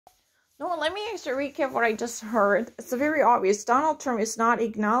No, let me actually recap what I just heard. It's very obvious. Donald Trump is not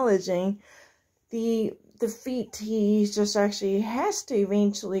acknowledging the defeat he just actually has to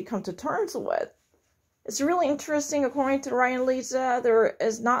eventually come to terms with. It's really interesting. According to Ryan Leza, there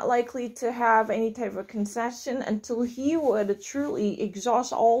is not likely to have any type of concession until he would truly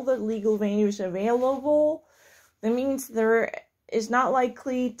exhaust all the legal venues available. That means there is not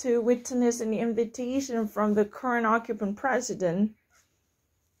likely to witness any invitation from the current occupant president.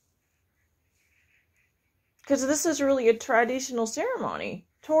 Because this is really a traditional ceremony.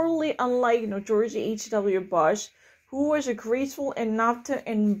 Totally unlike George H.W. Bush, who was graceful enough to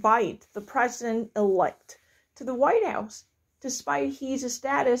invite the president-elect to the White House, despite his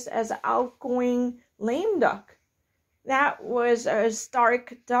status as an outgoing lame duck. That was a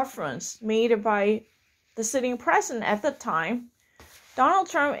stark difference made by the sitting president at the time. Donald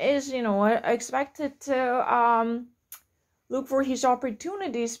Trump is, expected to look for his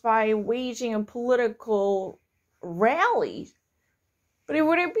opportunities by waging a political rally. But it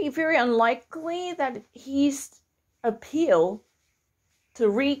would be very unlikely that his appeal to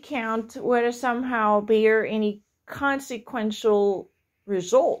recount would somehow bear any consequential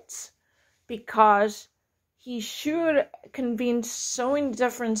results, because he should convince so many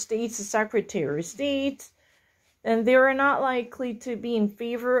different states as Secretary of State, and they are not likely to be in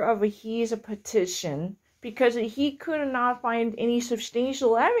favor of his petition, because he could not find any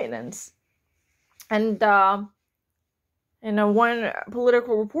substantial evidence. And one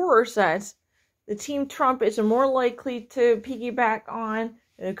political reporter says the Team Trump is more likely to piggyback on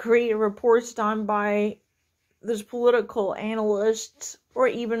create reports done by those political analysts or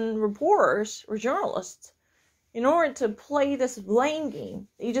even reporters or journalists in order to play this blame game.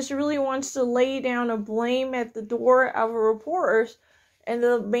 He just really wants to lay down a blame at the door of reporters and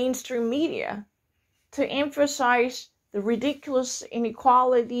the mainstream media to emphasize the ridiculous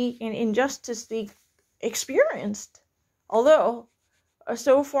inequality and injustice they experienced. Although,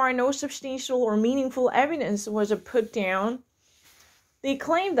 so far no substantial or meaningful evidence was put down, they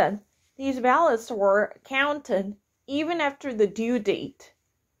claim that these ballots were counted even after the due date.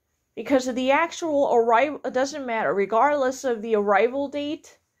 Because the actual arrival, it doesn't matter, regardless of the arrival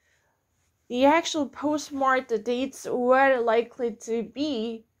date, the actual postmarked dates were likely to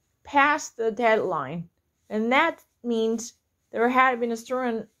be past the deadline. And that means there had been a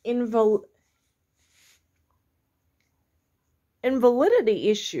certain invalidity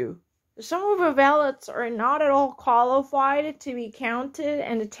issue. Some of the ballots are not at all qualified to be counted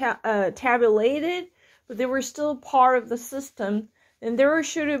and tabulated, but they were still part of the system, and there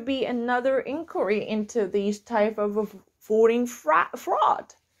should be another inquiry into these type of voting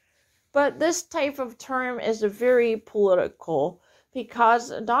fraud. But this type of term is very political,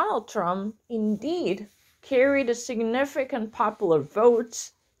 because Donald Trump indeed carried a significant popular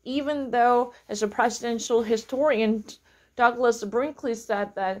votes, even though, as a presidential historian, Douglas Brinkley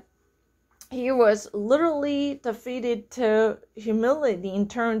said that he was literally defeated to humility in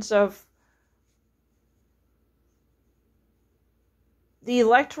terms of the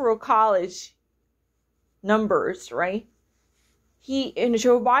electoral college numbers, right? He and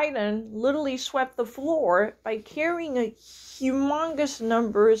Joe Biden literally swept the floor by carrying a humongous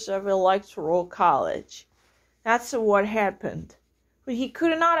numbers of electoral college. That's what happened. But he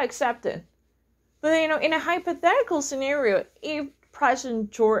could not accept it. But in a hypothetical scenario, if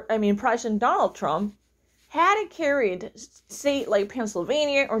President Donald Trump had carried state like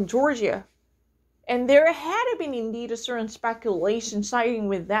Pennsylvania or Georgia, and there had been indeed a certain speculation siding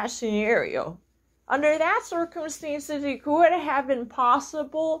with that scenario, under that circumstances, it could have been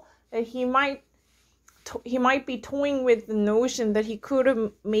possible that he might be toying with the notion that he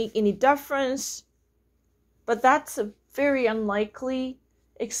couldn't make any difference. But that's very unlikely,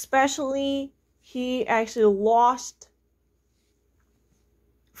 especially he actually lost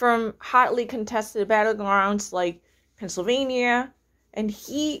from hotly contested battlegrounds like Pennsylvania, and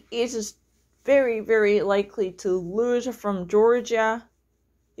he is very, very likely to lose from Georgia.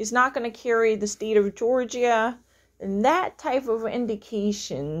 He's not going to carry the state of Georgia, and that type of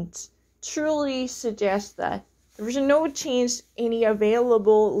indications truly suggest that there was no chance any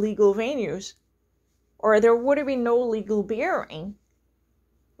available legal venues, or there would have been no legal bearing,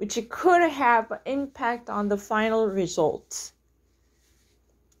 which could have impact on the final results.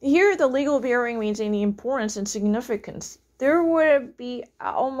 Here, the legal bearing means any importance and significance. There would be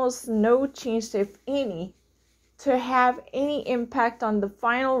almost no chance, if any, to have any impact on the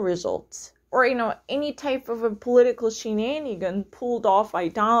final results, or any type of a political shenanigan pulled off by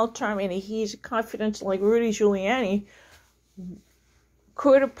Donald Trump and his confidants like Rudy Giuliani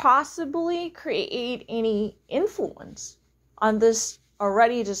could possibly create any influence on this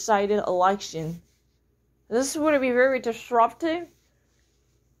already decided election. This would be very disruptive,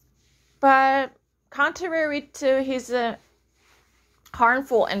 but contrary to his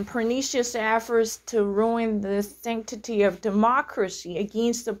harmful and pernicious efforts to ruin the sanctity of democracy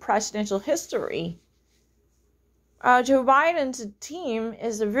against the presidential history, Joe Biden's team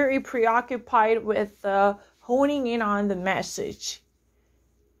is very preoccupied with honing in on the message.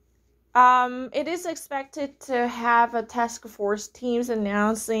 It is expected to have a task force teams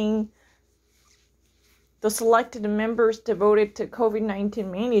announcing the selected members devoted to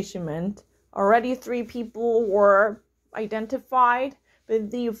COVID-19 management. Already 3 people were identified, but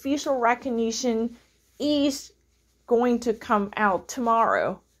the official recognition is going to come out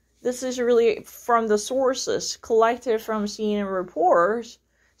tomorrow. This is really from the sources collected from CNN reports,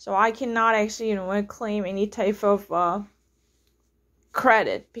 so I cannot actually, claim any type of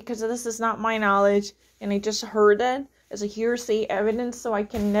credit, because this is not my knowledge, and I just heard it as a hearsay evidence, so I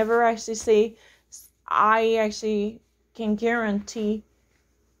can never actually say I actually can guarantee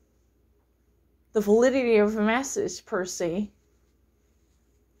the validity of a message per se.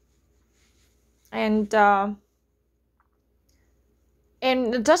 And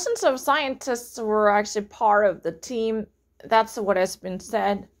dozens of scientists were actually part of the team. That's what has been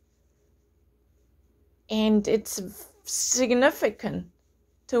said. And it's significant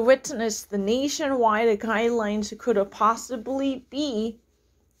to witness the nationwide guidelines could possibly be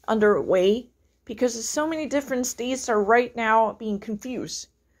underway, because so many different states are right now being confused.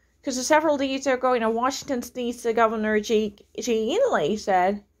 Because several days ago, Washington State's Governor Jay Inslee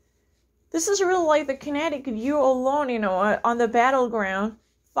said, this is really like the Connecticut, you alone, on the battleground,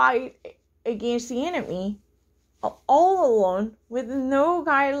 fight against the enemy, all alone, with no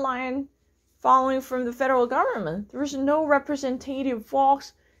guideline following from the federal government. There's no representative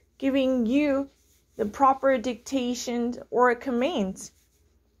folks giving you the proper dictation or commands.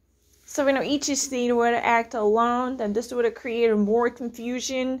 So, each state would act alone, then this would create more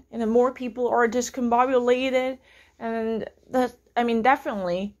confusion, and then more people are discombobulated, and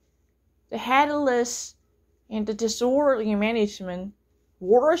definitely, the headless and the disorderly management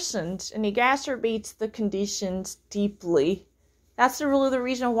worsens and exacerbates the conditions deeply. That's really the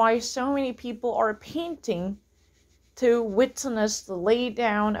reason why so many people are painting to witness the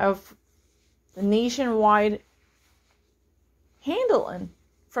laydown of the nationwide handling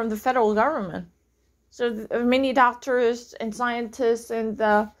from the federal government. So many doctors and scientists and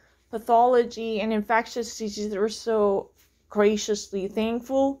the pathology and infectious diseases are so graciously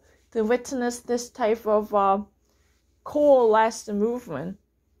thankful to witness this type of coalesced movement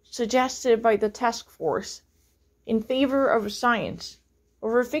suggested by the task force in favor of science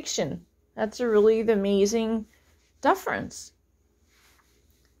over fiction. That's really the amazing difference.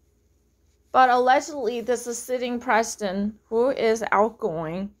 But allegedly, this sitting president, who is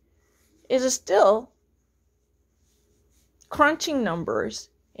outgoing, is still crunching numbers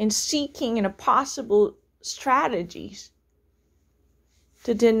and seeking possible strategies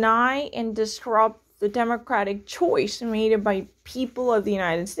to deny and disrupt the democratic choice made by people of the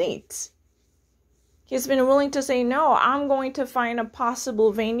United States. He's been willing to say, no, I'm going to find a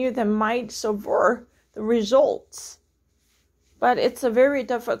possible venue that might subvert the results. But it's a very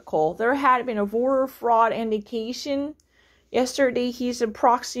difficult. There had been a voter fraud indication. Yesterday, his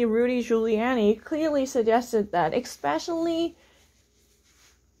proxy, Rudy Giuliani, clearly suggested that, especially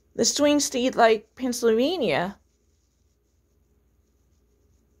the swing state like Pennsylvania,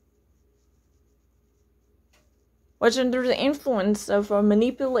 was under the influence of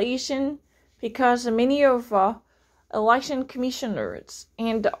manipulation, because many of election commissioners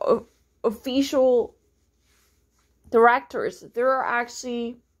and official directors, they're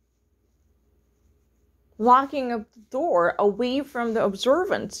actually locking up the door away from the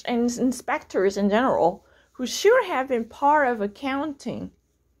observants and inspectors in general, who should have been part of accounting.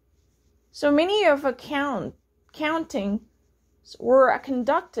 So many of accounting were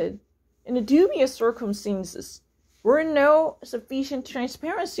conducted in dubious circumstances, where no sufficient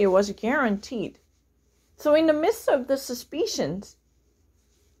transparency was guaranteed. So in the midst of the suspicions,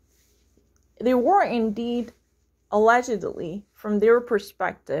 they were indeed, allegedly, from their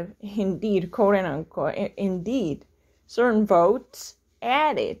perspective, indeed, quote unquote, indeed, certain votes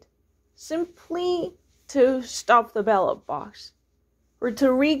added simply to stop the ballot box or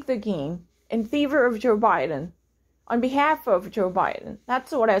to rig the game in favor of Joe Biden, on behalf of Joe Biden.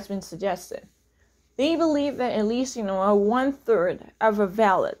 That's what has been suggested. They believe that at least, 1/3 of a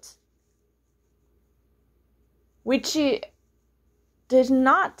ballot, which it did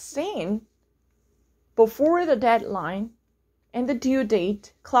not say before the deadline and the due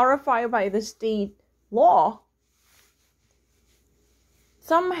date clarified by the state law,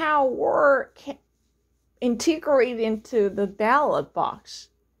 somehow were integrated into the ballot box.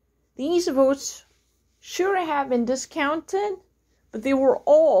 These votes should have been discounted, but they were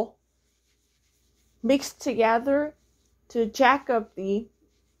all mixed together to jack up the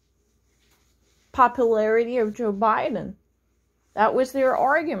popularity of Joe Biden. That was their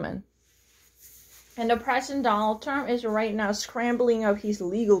argument. And the President Donald Trump is right now scrambling up his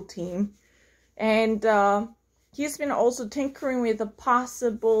legal team. And he's been also tinkering with the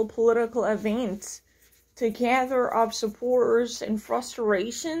possible political events to gather up supporters and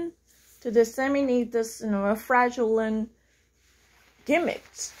frustration to disseminate this, fraudulent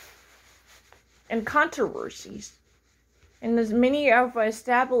gimmicks and controversies. And as many of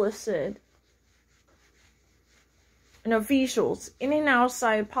established officials in and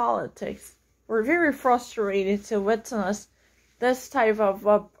outside politics were very frustrated to witness this type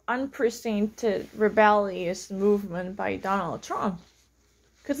of unprecedented rebellious movement by Donald Trump.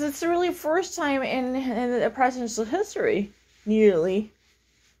 Because it's really the first time in the presidential history, nearly.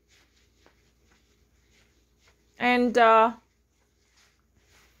 And the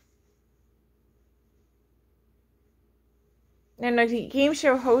game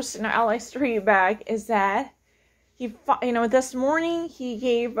show host, Alex Trebek, is that he, this morning he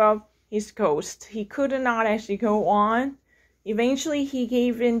gave up his ghost. He could not actually go on. Eventually, he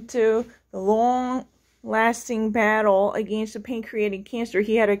gave into the long-lasting battle against the pancreatic cancer.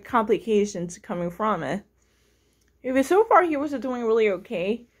 He had complications coming from it. So far, he was doing really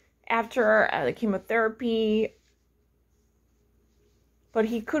okay after the chemotherapy, but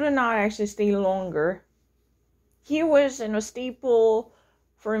he could not actually stay longer. He was a staple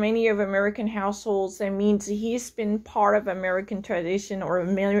for many of American households. That means he's been part of American tradition or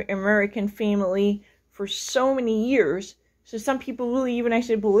American family for so many years. So some people really even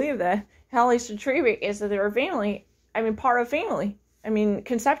actually believe that Alex Trebek is their family. Part of family.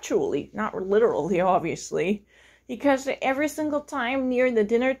 Conceptually, not literally, obviously. Because every single time near the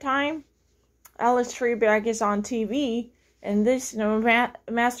dinner time, Alex Trebek is on TV. And this,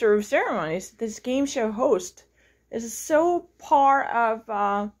 master of ceremonies, this game show host, is so part of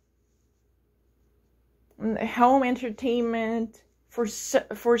home entertainment for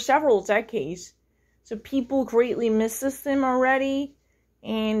several decades. So people greatly misses him already.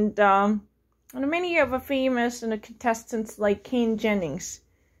 And many of the famous contestants like Ken Jennings,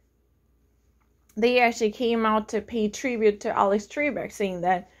 they actually came out to pay tribute to Alex Trebek, saying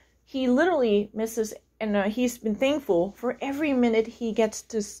that he literally misses, and he's been thankful for every minute he gets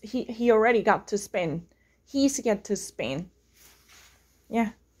to, he already got to spend. He's get to spend.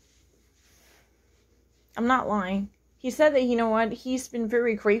 Yeah. I'm not lying. He said that, he's been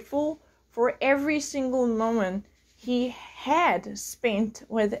very grateful for every single moment he had spent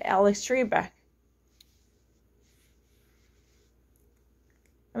with Alex Trebek.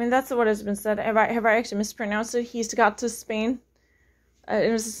 That's what has been said. Have I actually mispronounced it? He's got to Spain.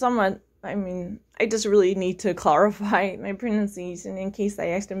 It was somewhat, I just really need to clarify my pronunciation in case I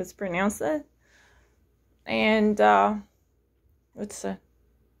actually mispronounced it. And, what's that?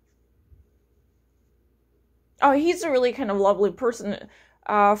 Oh, he's a really kind of lovely person.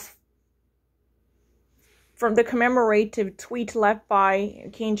 From the commemorative tweet left by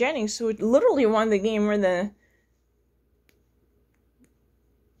Ken Jennings, who literally won the game more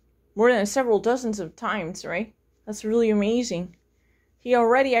than several dozens of times, right? That's really amazing. He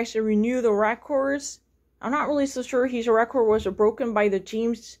already actually renewed the records. I'm not really so sure his record was broken by the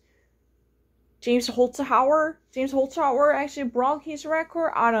James Holzhauer. James Holzhauer actually broke his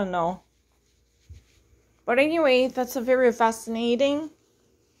record. I don't know. But anyway, that's a very fascinating.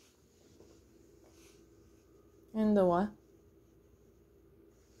 And the what?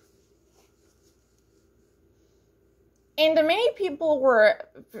 And many people were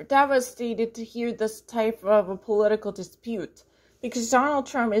devastated to hear this type of a political dispute, because Donald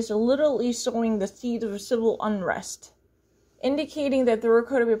Trump is literally sowing the seed of civil unrest, indicating that there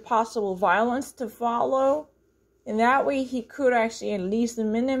could be possible violence to follow. And that way he could actually at least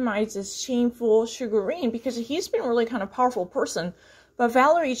minimize this shameful chagrin, because he's been a really kind of powerful person. But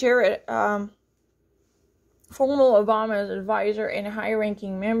Valerie Jarrett, former Obama's advisor and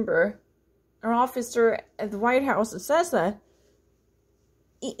high-ranking member, an officer at the White House, says that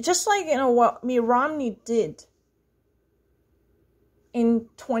just like what Mitt Romney did in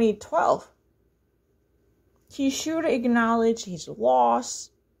 2012, he should acknowledge his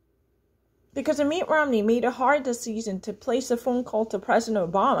loss, because Mitt Romney made a hard decision to place a phone call to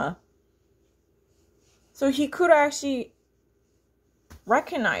President Obama, so he could actually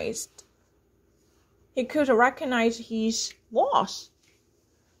recognize his loss.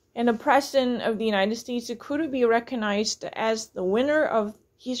 and the President of the United States could be recognized as the winner of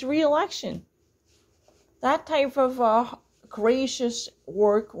his re-election. That type of courageous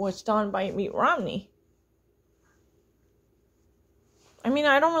work was done by Mitt Romney. I mean,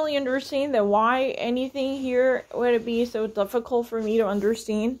 I don't really understand that why anything here would be so difficult for me to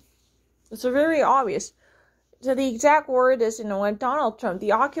understand. It's very obvious. So the exact word is, when Donald Trump,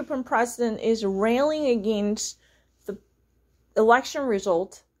 the occupant president, is railing against the election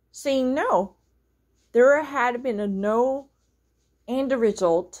result, saying no. There had been a no and a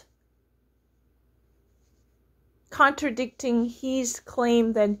result, contradicting his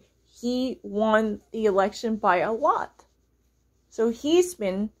claim that he won the election by a lot. So he's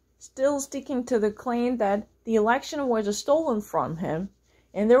been still sticking to the claim that the election was stolen from him,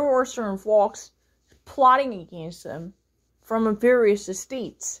 and there were certain folks plotting against him from various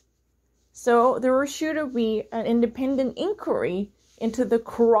states. So there should be an independent inquiry into the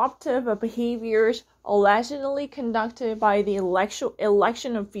corruptive behaviors allegedly conducted by the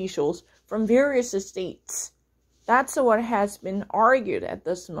election officials from various states. That's what has been argued at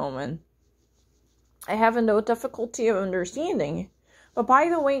this moment. I have no difficulty of understanding. But by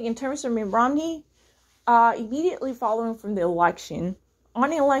the way, in terms of Mitt Romney, immediately following from the election,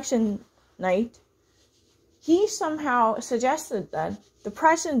 on election night, he somehow suggested that the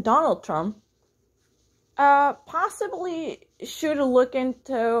President Donald Trump possibly should look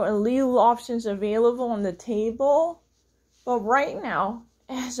into legal options available on the table. But right now,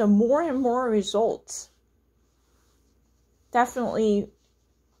 it has more and more results. Definitely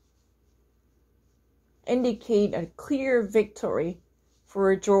indicate a clear victory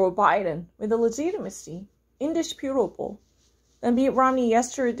for Joe Biden with a legitimacy, indisputable. And Mitt Romney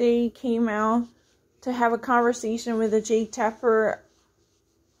yesterday came out to have a conversation with Jake Tapper.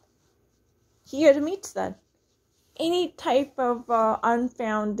 He admits that any type of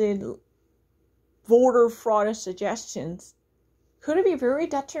unfounded voter fraud suggestions could be very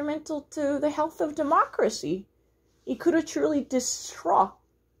detrimental to the health of democracy. It could truly destroy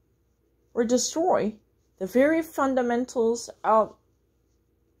the very fundamentals of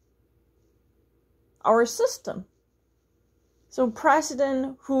our system. So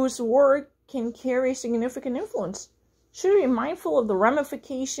president whose work can carry significant influence should be mindful of the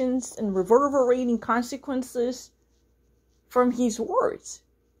ramifications and reverberating consequences from his words.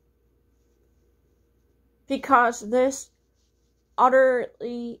 Because this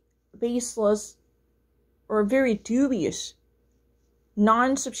utterly baseless or very dubious,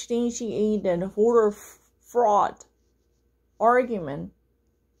 non-substantiated voter fraud argument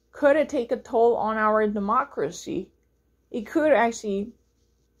could take a toll on our democracy. It could actually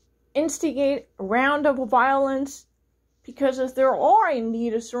instigate a round of violence, because if there are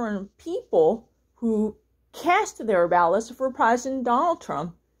indeed certain people who cast their ballots for President Donald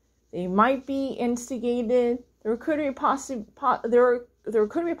Trump, they might be instigated. There could be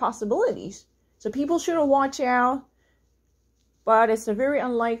possibilities. So people should watch out. But it's very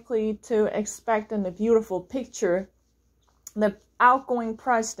unlikely to expect in the beautiful picture the outgoing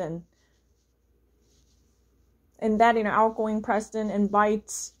president, and that outgoing president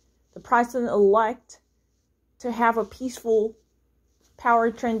invites the president-elect to have a peaceful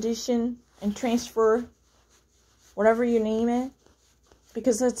power transition and transfer, whatever you name it,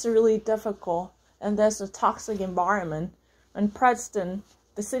 because it's really difficult, and there's a toxic environment. And president,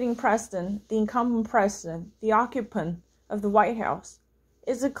 the sitting president, the incumbent president, the occupant of the White House,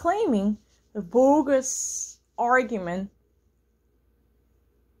 is claiming a bogus argument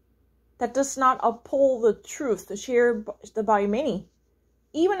that does not uphold the truth shared by many.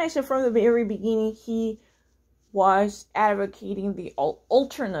 Even actually from the very beginning, he was advocating the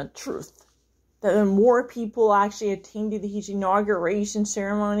alternate truth, that more people actually attended his inauguration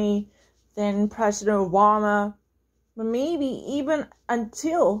ceremony than President Obama. But maybe even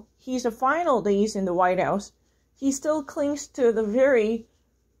until his final days in the White House, he still clings to the very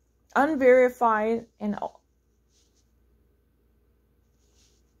unverified and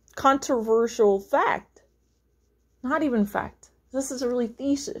controversial fact. Not even fact. This is a really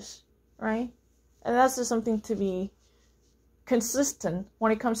thesis, right? And that's just something to be consistent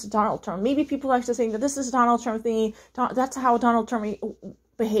when it comes to Donald Trump. Maybe people like to say that this is Donald Trump thing. That's how Donald Trump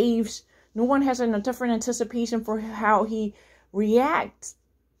behaves. No one has a different anticipation for how he reacts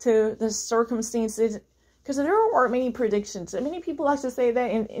to the circumstances. Because there are many predictions. And many people like to say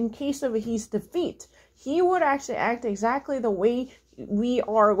that in case of his defeat, he would actually act exactly the way we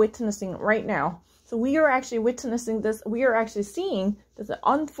are witnessing right now. So we are actually witnessing this. We are actually seeing this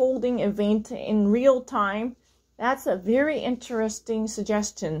unfolding event in real time. That's a very interesting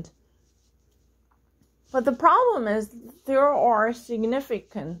suggestion. But the problem is there are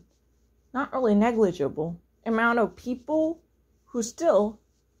significant not really negligible amount of people who still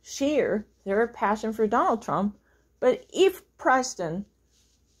share their passion for Donald Trump. But if President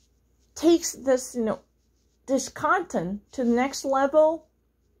takes this, this content to the next level,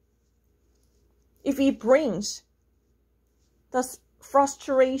 if he brings this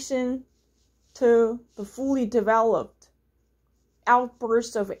frustration to the fully developed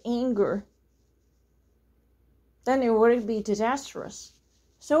outburst of anger, then it would be disastrous.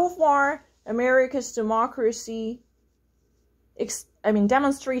 So far, America's democracy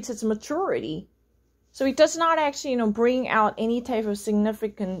demonstrates its maturity. So it does not actually, bring out any type of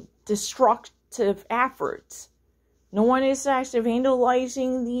significant destructive efforts. No one is actually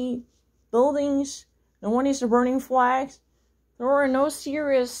vandalizing the buildings. No one is burning flags. There are no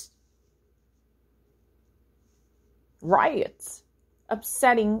serious riots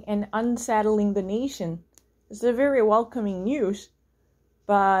upsetting and unsettling the nation. It's a very welcoming news,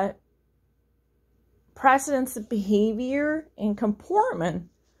 but President's behavior and comportment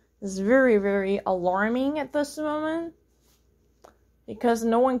is very, very alarming at this moment, because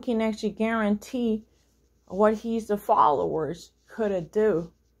no one can actually guarantee what his followers could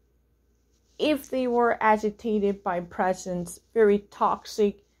do if they were agitated by President's very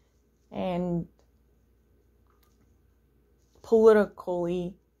toxic and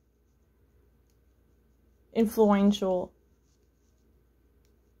politically influential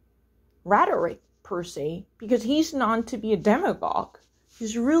rhetoric per se, because he's known to be a demagogue.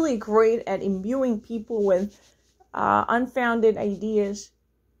 He's really great at imbuing people with unfounded ideas,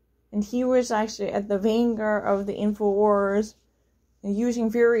 and he was actually at the vanguard of the InfoWars, using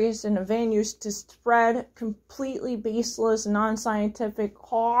various venues to spread completely baseless, non-scientific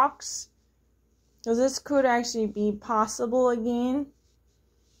hoax. So this could actually be possible again,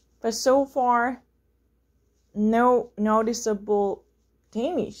 but so far, no noticeable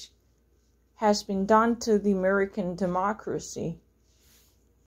damage has been done to the American democracy.